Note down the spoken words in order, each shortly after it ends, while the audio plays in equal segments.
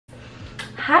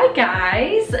Hi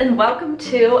guys, and welcome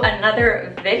to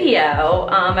another video.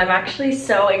 I'm actually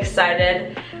so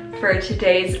excited for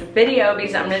today's video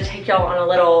because I'm gonna take y'all on a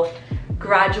little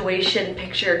graduation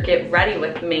picture get ready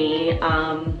with me.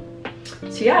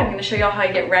 So yeah, I'm gonna show y'all how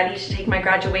I get ready to take my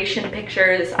graduation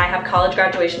pictures. I have college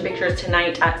graduation pictures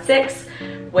tonight at 6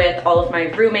 with all of my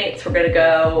roommates. We're gonna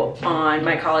go on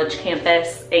my college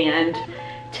campus and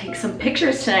take some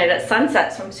pictures tonight at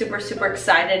sunset. So I'm super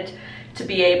excited to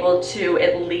be able to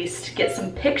at least get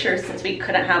some pictures since we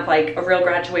couldn't have like a real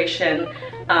graduation.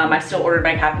 I still ordered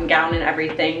my cap and gown and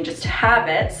everything just to have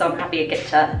it. So I'm happy I get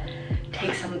to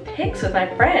take some pics with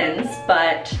my friends.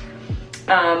 But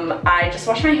I just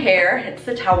washed my hair. It's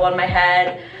the towel on my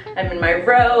head. I'm in my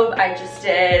robe. I just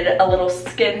did a little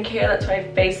skincare. That's why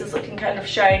my face is looking kind of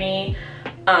shiny.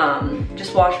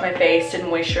 Just washed my face, did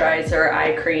moisturizer,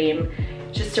 eye cream,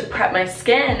 just to prep my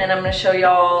skin. And I'm gonna show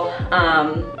y'all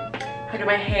how to do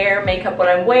my hair, makeup, what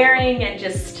I'm wearing, and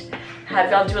just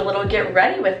have y'all do a little get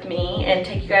ready with me and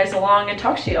take you guys along and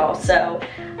talk to y'all. So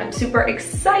I'm super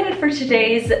excited for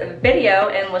today's video,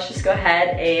 and let's just go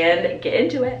ahead and get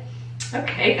into it.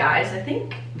 Okay guys, I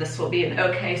think this will be an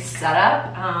okay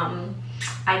setup.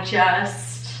 I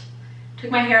just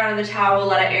took my hair out of the towel,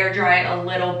 let it air dry a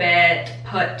little bit,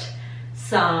 put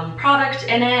some product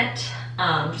in it,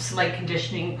 just some like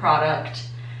conditioning product.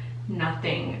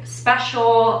 Nothing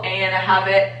special, and I have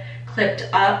it clipped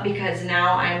up because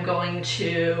now I'm going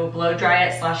to blow dry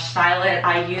it / style it.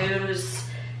 I use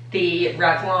the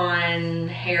Revlon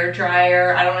hair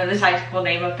dryer. I don't know the technical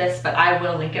name of this, but I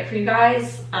will link it for you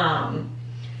guys.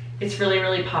 It's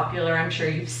really popular. I'm sure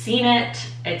you've seen it.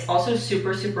 It's also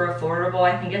super affordable.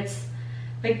 I think it's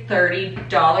like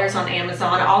 $30 on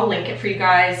Amazon. I'll link it for you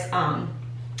guys. I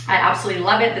absolutely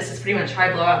love it. This is pretty much how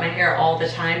I blow out my hair all the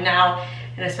time now.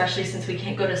 And especially since we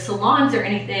can't go to salons or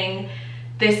anything,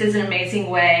 this is an amazing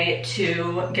way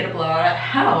to get a blowout at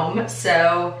home.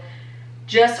 So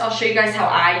I'll show you guys how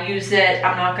I use it.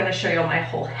 I'm not gonna show you my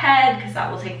whole head because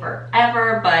that will take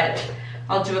forever, but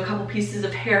I'll do a couple pieces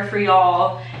of hair for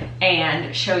y'all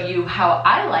and show you how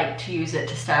I like to use it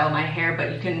to style my hair.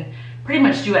 But you can pretty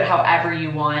much do it however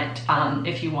you want.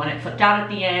 If you want it flipped out at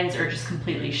the ends or just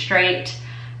completely straight.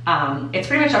 It's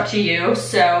pretty much up to you.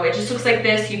 So it just looks like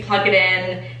this. You plug it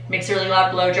in, makes a really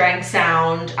loud blow drying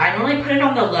sound. I normally put it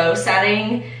on the low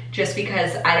setting just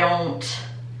because I don't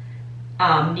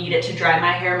need it to dry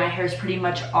my hair. My hair is pretty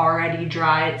much already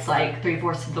dry. It's like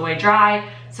 3/4 of the way dry.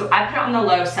 So I put it on the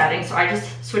low setting. So I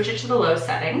just switch it to the low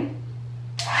setting.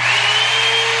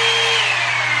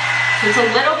 So it's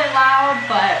a little bit loud,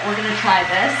 but we're gonna try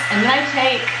this. And then I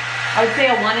would say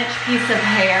a 1-inch piece of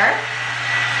hair.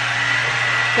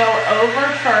 Go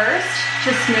over first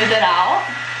to smooth it out.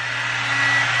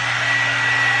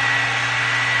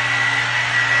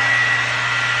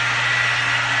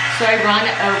 So I run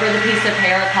over the piece of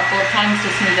hair a couple of times to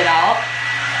smooth it out.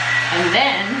 And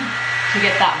then to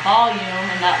get that volume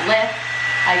and that lift,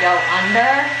 I go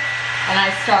under and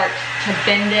I start to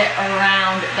bend it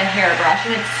around the hairbrush.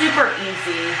 And it's super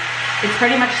easy. It's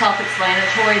pretty much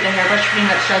self-explanatory. The hairbrush pretty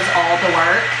much does all the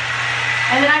work.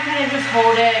 And then I kind of just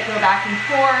hold it, go back and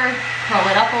forth, curl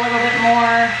it up a little bit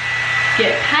more,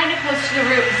 get kind of close to the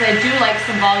root because I do like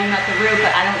some volume at the root,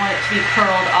 but I don't want it to be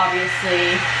curled,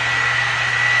 obviously.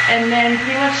 And then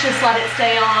pretty much just let it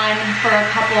stay on for a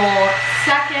couple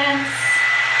seconds.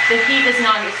 The heat does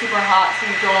not get super hot, so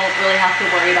you don't really have to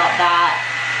worry about that.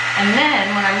 And then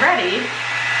when I'm ready,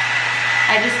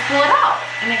 I just pull it out,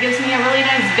 and it gives me a really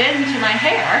nice bend to my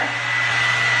hair.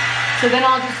 So then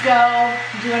I'll just go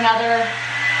do another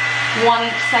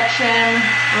 1-inch section,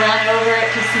 run over it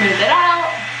to smooth it out,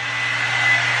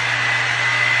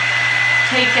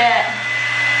 take it,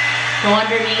 go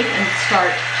underneath and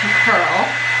start to curl.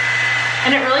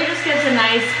 And it really just gives a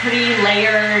nice, pretty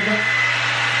layered,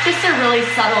 just a really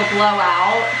subtle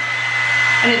blowout.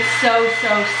 And it's so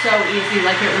easy.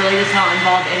 Like, it really does not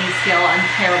involve any skill. I'm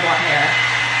terrible at hair.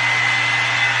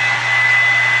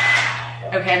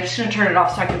 Okay, I'm just gonna turn it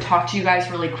off so I can talk to you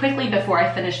guys really quickly before I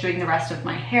finish doing the rest of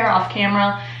my hair off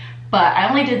camera. But I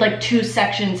only did like 2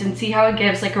 sections, and see how it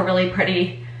gives like a really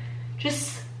pretty,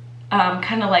 just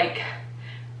kind of like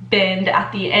bend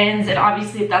at the ends. And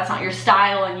obviously if that's not your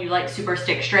style and you like super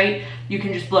stick straight, you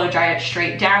can just blow dry it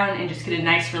straight down and just get a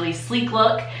nice, really sleek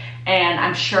look. And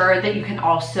I'm sure that you can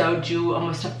also do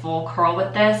almost a full curl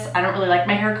with this. I don't really like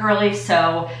my hair curly,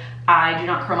 so I do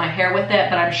not curl my hair with it,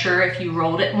 but I'm sure if you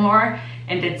rolled it more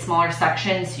and did smaller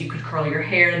sections, you could curl your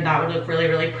hair and that would look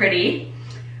really pretty.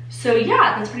 So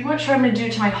yeah, that's pretty much what I'm gonna do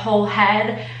to my whole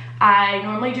head. I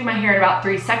normally do my hair in about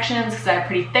 3 sections because I have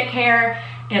pretty thick hair,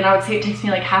 and I would say it takes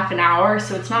me like half an hour,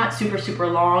 so it's not super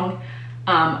long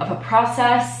of a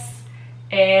process.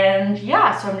 And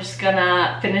yeah, so I'm just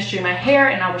gonna finish doing my hair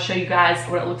and I will show you guys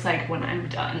what it looks like when I'm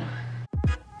done.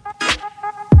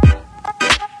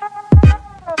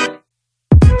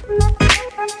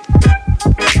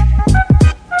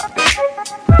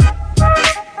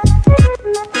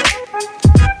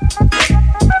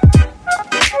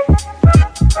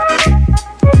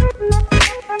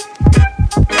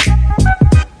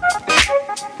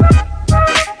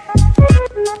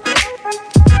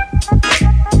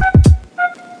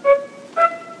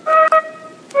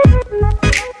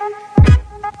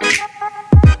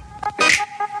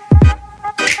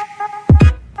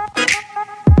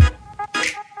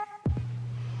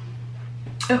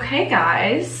 Okay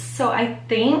guys, so I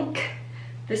think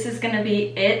this is gonna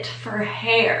be it for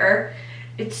hair.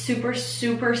 It's super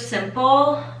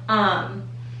simple.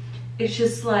 It's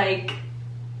just like,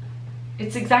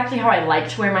 it's exactly how I like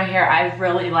to wear my hair. I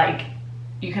really like,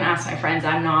 you can ask my friends,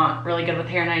 I'm not really good with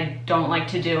hair and I don't like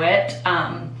to do it.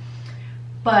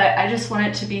 But I just want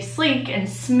it to be sleek and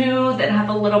smooth and have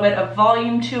a little bit of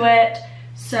volume to it.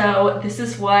 So this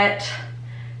is what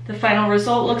the final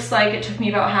result looks like. It took me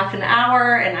about half an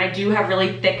hour and I do have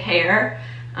really thick hair.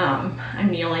 I'm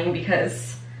kneeling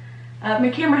because of my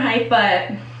camera height,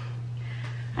 but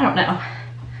I don't know.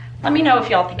 Let me know if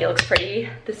y'all think it looks pretty.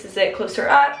 This is it closer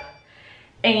up,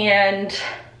 and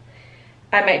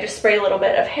I might just spray a little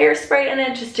bit of hairspray in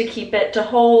it just to keep it to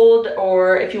hold,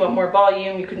 or if you want more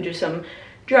volume, you can do some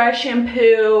dry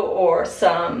shampoo or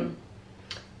some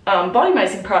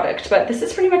volumizing product. But this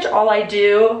is pretty much all I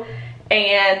do,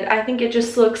 and I think it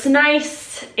just looks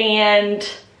nice, and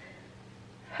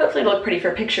hopefully it'll look pretty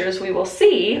for pictures, we will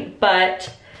see.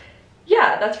 But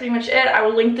yeah, that's pretty much it. I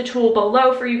will link the tool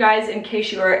below for you guys in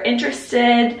case you are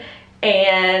interested,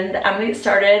 and I'm gonna get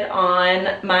started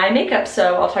on my makeup,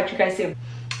 so I'll talk to you guys soon.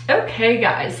 Okay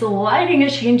guys, the lighting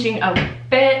is changing a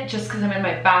bit just because I'm in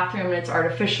my bathroom and it's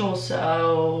artificial,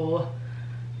 so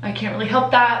I can't really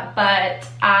help that. But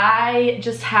I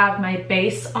just have my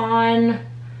base on.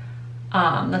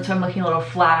 That's why I'm looking a little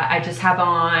flat. I just have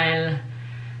on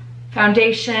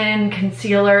foundation,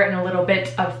 concealer, and a little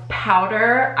bit of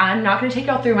powder. I'm not gonna take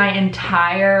y'all through my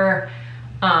entire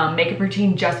makeup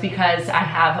routine just because I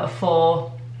have a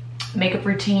full makeup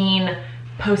routine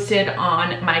posted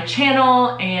on my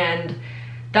channel, and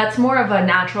that's more of a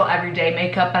natural everyday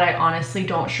makeup, but I honestly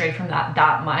don't stray from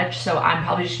that much. So I'm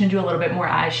probably just gonna do a little bit more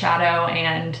eyeshadow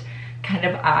and kind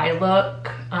of eye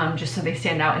look, just so they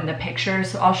stand out in the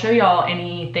pictures. So I'll show y'all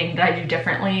anything that I do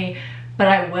differently, but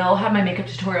I will have my makeup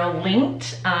tutorial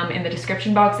linked in the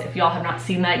description box if y'all have not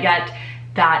seen that yet.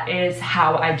 That is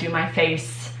how I do my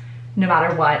face no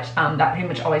matter what. That pretty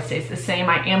much always stays the same.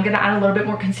 I am gonna add a little bit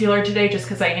more concealer today just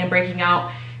because I am breaking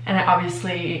out and I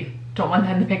obviously don't want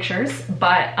that in the pictures.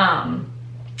 But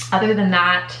other than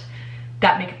that,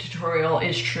 that makeup tutorial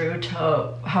is true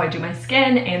to how I do my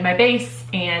skin and my base,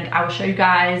 and I will show you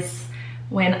guys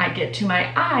when I get to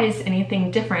my eyes anything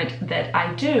different that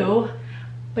I do.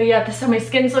 But yeah, this is how my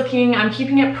skin's looking. I'm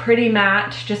keeping it pretty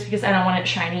matte just because I don't want it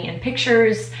shiny in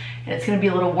pictures, and it's gonna be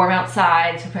a little warm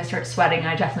outside, so if I start sweating,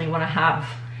 I definitely wanna have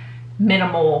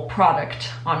minimal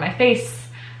product on my face.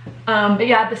 But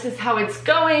yeah, this is how it's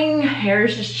going.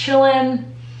 Hair's just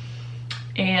chilling,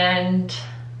 and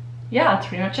yeah, that's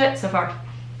pretty much it so far.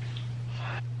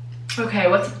 Okay,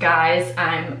 what's up guys?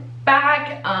 I'm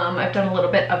back. I've done a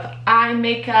little bit of eye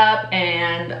makeup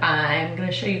and I'm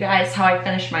gonna show you guys how I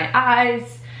finished my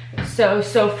eyes. So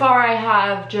far I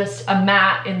have just a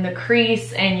matte in the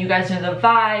crease, and you guys know the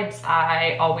vibes.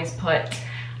 I always put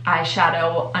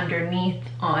eyeshadow underneath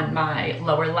on my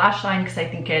lower lash line because I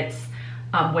think it's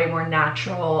way more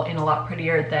natural and a lot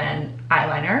prettier than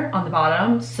eyeliner on the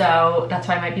bottom. So that's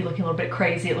why I might be looking a little bit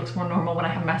crazy. It looks more normal when I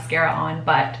have mascara on,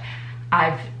 but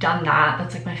I've done that.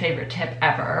 That's like my favorite tip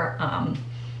ever,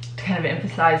 to kind of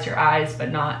emphasize your eyes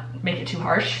but not make it too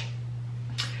harsh.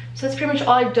 So that's pretty much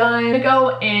all I've done. I'm gonna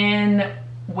go in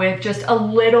with just a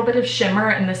little bit of shimmer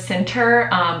in the center.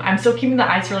 I'm still keeping the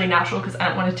eyes really natural because I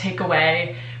don't want to take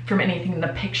away from anything in the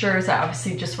pictures. I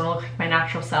obviously just want to look like my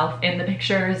natural self in the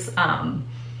pictures.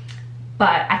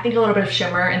 But I think a little bit of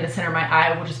shimmer in the center of my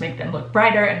eye will just make them look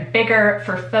brighter and bigger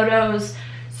for photos.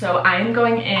 So I'm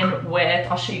going in with,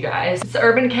 I'll show you guys. It's the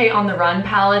Urban Decay On The Run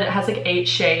palette. It has like 8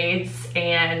 shades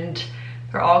and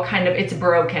they're all kind of, it's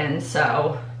broken,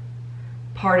 so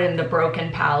pardon the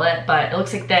broken palette, but it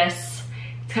looks like this.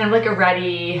 It's kind of like a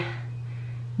ready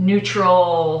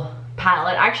neutral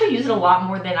palette. I actually use it a lot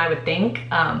more than I would think.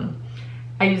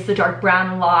 I use the dark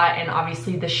brown a lot and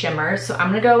obviously the shimmer. So I'm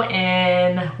gonna go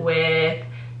in with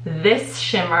this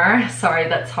shimmer. Sorry,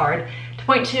 that's hard to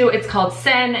point to. It's called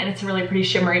Sin, and it's a really pretty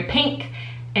shimmery pink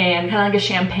and kind of like a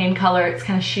champagne color. It's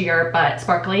kind of sheer but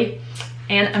sparkly.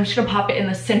 And I'm just gonna pop it in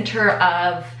the center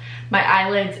of my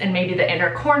eyelids and maybe the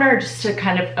inner corner just to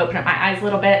kind of open up my eyes a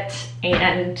little bit.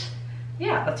 And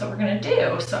yeah, that's what we're gonna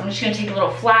do. So I'm just gonna take a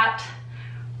little flat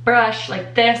brush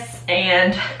like this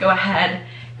and go ahead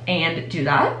and do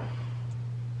that.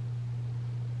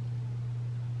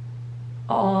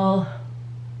 All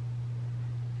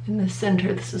in the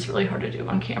center. This is really hard to do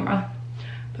on camera,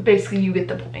 but basically you get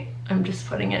the point. I'm just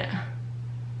putting it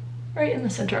right in the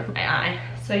center of my eye.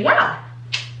 So yeah,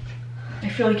 I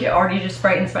feel like it already just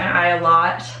brightens my eye a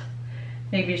lot.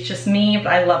 Maybe it's just me, but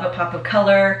I love a pop of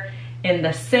color in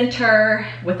the center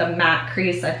with a matte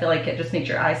crease. I feel like it just makes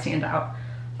your eye stand out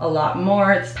a lot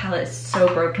more. This palette is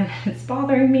so broken, it's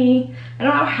bothering me. I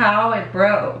don't know how it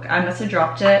broke. I must have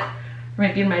dropped it, or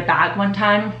maybe in my bag one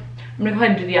time. I'm gonna go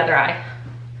ahead and do the other eye.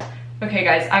 Okay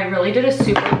guys, I really did a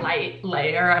super light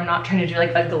layer. I'm not trying to do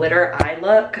like a glitter eye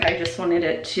look. I just wanted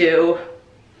it to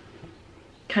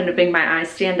kind of make my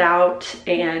eyes stand out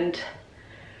and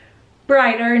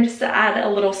brighter, and just to add a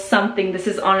little something. This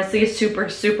is honestly a super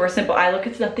simple eye look.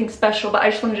 It's nothing special, but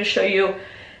I just wanted to show you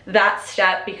that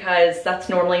step because that's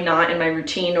normally not in my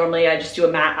routine. Normally I just do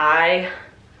a matte eye.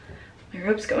 My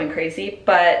robe's going crazy,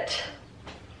 but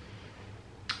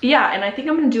yeah, and I think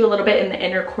I'm gonna do a little bit in the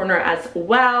inner corner as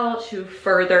well to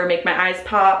further make my eyes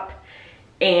pop,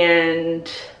 and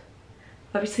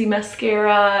obviously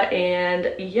mascara.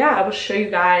 And yeah, I will show you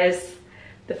guys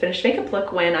the finished makeup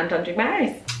look when I'm done doing my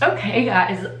eyes. Okay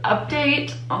guys,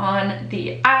 update on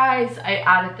the eyes. I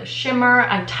added the shimmer.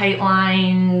 I tight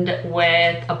lined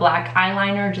with a black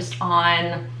eyeliner just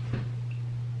on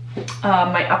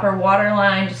my upper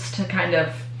waterline, just to kind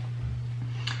of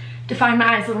define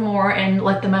my eyes a little more and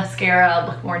let the mascara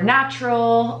look more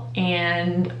natural.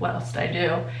 And what else did I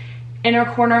do? Inner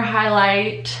corner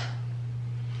highlight.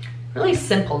 Really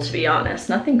simple, to be honest,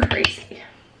 nothing crazy.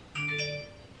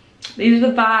 These are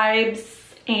the vibes.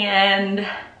 And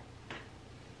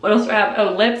what else do I have?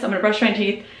 Oh, lips. I'm gonna brush my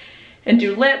teeth and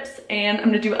do lips, and I'm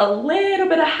gonna do a little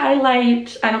bit of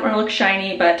highlight. I don't want to look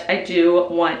shiny, but I do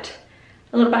want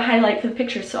a little bit of highlight for the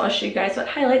picture, so I'll show you guys what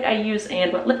highlight I use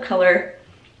and what lip color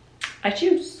I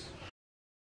choose.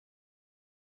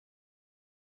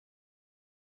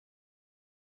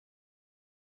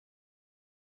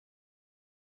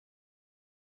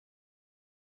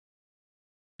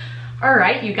 All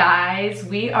right, you guys,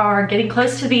 we are getting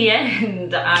close to the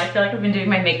end. I feel like I've been doing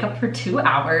my makeup for 2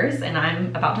 hours and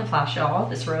I'm about to flash y'all.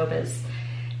 This robe is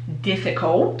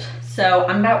difficult. So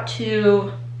I'm about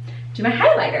to do my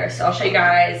highlighter. So I'll show you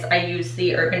guys. I use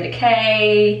the Urban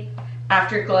Decay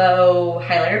Afterglow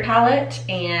highlighter palette,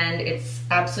 and it's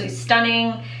absolutely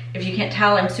stunning. If you can't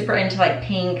tell, I'm super into like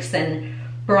pinks and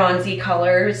bronzy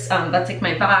colors. That's like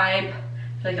my vibe.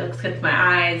 I feel like it looks good with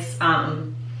my eyes.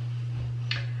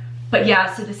 But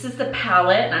yeah, so this is the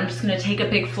palette, and I'm just gonna take a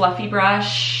big fluffy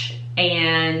brush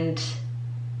and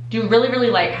do really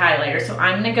light highlighter. So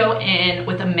I'm gonna go in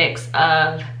with a mix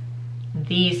of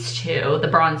these two, the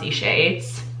bronzy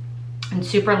shades, and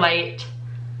super light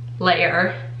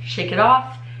layer, shake it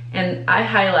off, and I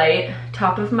highlight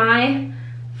top of my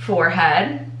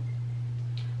forehead,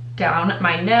 down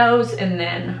my nose, and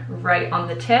then right on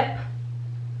the tip,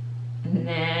 and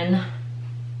then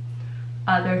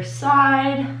other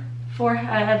side,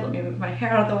 forehead. Let me move my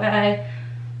hair out of the way.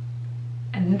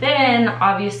 And then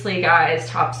obviously guys,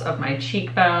 tops of my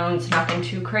cheekbones, nothing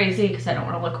too crazy because I don't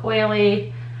want to look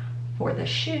oily for the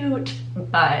shoot,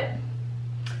 but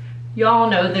y'all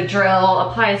know the drill.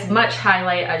 Apply as much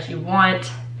highlight as you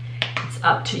want. It's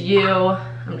up to you.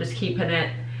 I'm just keeping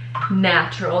it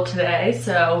natural today.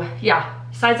 So yeah,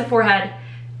 sides of forehead,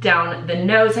 down the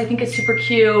nose I think is super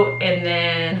cute, and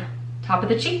then top of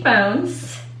the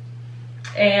cheekbones.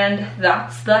 And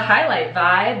that's the highlight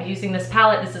vibe using this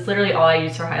palette. This is literally all I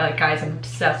use for highlight, guys. I'm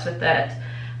obsessed with it.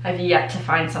 I've yet to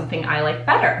find something I like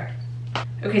better.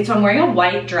 Okay, so I'm wearing a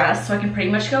white dress, so I can pretty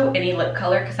much go any lip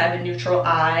color because I have a neutral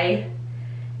eye.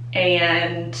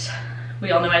 And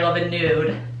we all know I love a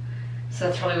nude. So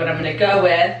that's probably what I'm gonna go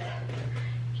with.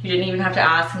 You didn't even have to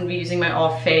ask. I'm gonna be using my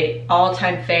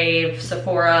all-time fave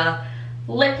Sephora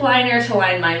lip liner to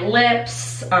line my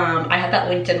lips. I have that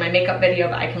linked in my makeup video,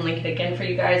 but I can link it again for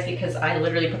you guys because I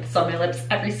literally put this on my lips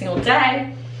every single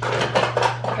day.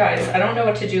 Guys, I don't know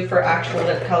what to do for actual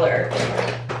lip color.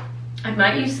 I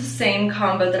might use the same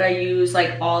combo that I use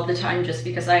like all the time just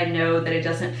because I know that it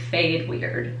doesn't fade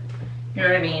weird. You know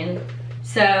what I mean?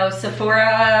 So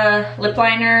Sephora lip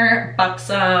liner,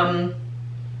 Buxom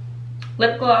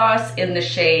lip gloss in the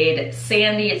shade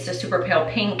Sandy. It's a super pale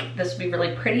pink. This will be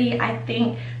really pretty, I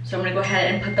think. So I'm gonna go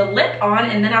ahead and put the lip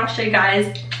on, and then I'll show you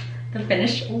guys the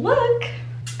finished look.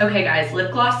 Okay guys,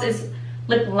 lip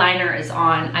liner is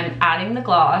on. I'm adding the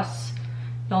gloss.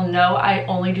 You'll know I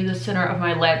only do the center of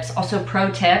my lips. Also, pro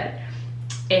tip,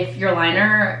 if your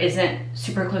liner isn't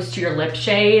super close to your lip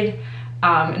shade,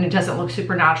 and it doesn't look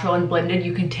super natural and blended,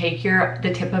 you can take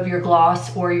the tip of your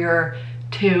gloss or your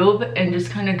tube and just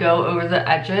kind of go over the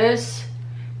edges,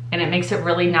 and it makes it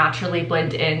really naturally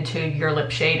blend into your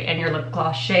lip shade and your lip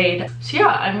gloss shade. So yeah,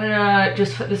 I'm gonna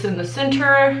just put this in the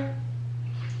center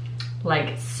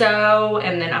like so,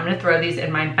 and then I'm gonna throw these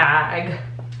in my bag,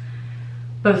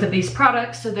 both of these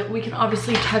products, so that we can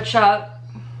obviously touch up.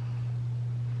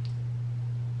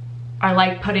 I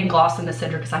like putting gloss in the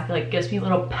center because I feel like it gives me a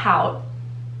little pout,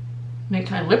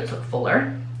 makes my lips look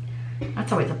fuller.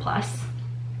 That's always a plus.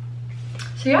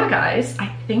 So yeah guys,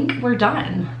 I think we're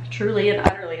done. Truly and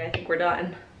utterly, I think we're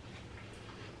done.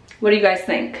 What do you guys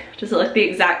think? Does it look the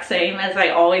exact same as I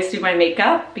always do my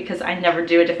makeup, because I never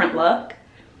do a different look?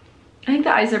 I think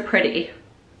the eyes are pretty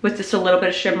with just a little bit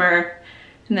of shimmer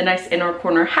and the nice inner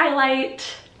corner highlight.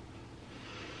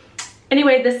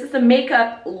 Anyway, this is the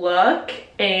makeup look,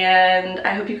 and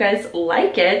I hope you guys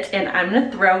like it. And I'm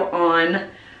gonna throw on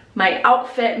my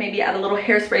outfit, maybe add a little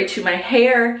hairspray to my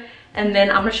hair, and then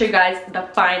I'm gonna show you guys the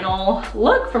final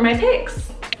look for my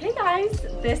pics. Hey guys,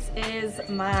 this is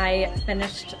my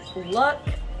finished look.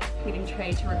 Waiting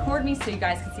Trey to record me so you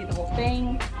guys can see the whole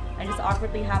thing. I just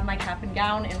awkwardly have my cap and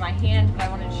gown in my hand, but I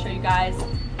wanted to show you guys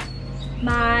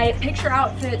my picture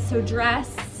outfit. So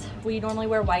dress, we normally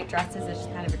wear white dresses, it's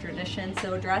just kind of a tradition.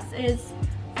 So dress is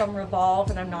from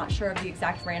Revolve, and I'm not sure of the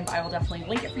exact brand, but I will definitely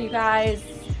link it for you guys.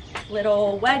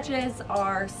 Little wedges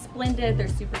are splendid, they're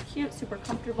super cute, super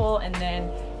comfortable, and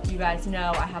then you guys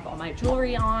know I have all my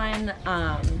jewelry on,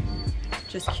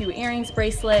 just cute earrings,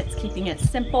 bracelets, keeping it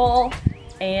simple.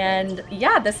 And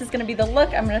yeah, this is gonna be the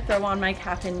look. I'm gonna throw on my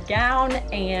cap and gown,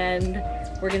 and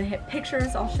we're gonna hit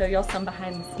pictures. I'll show y'all some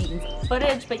behind the scenes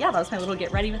footage, but yeah, that was my little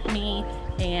get ready with me,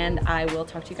 and I will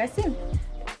talk to you guys soon.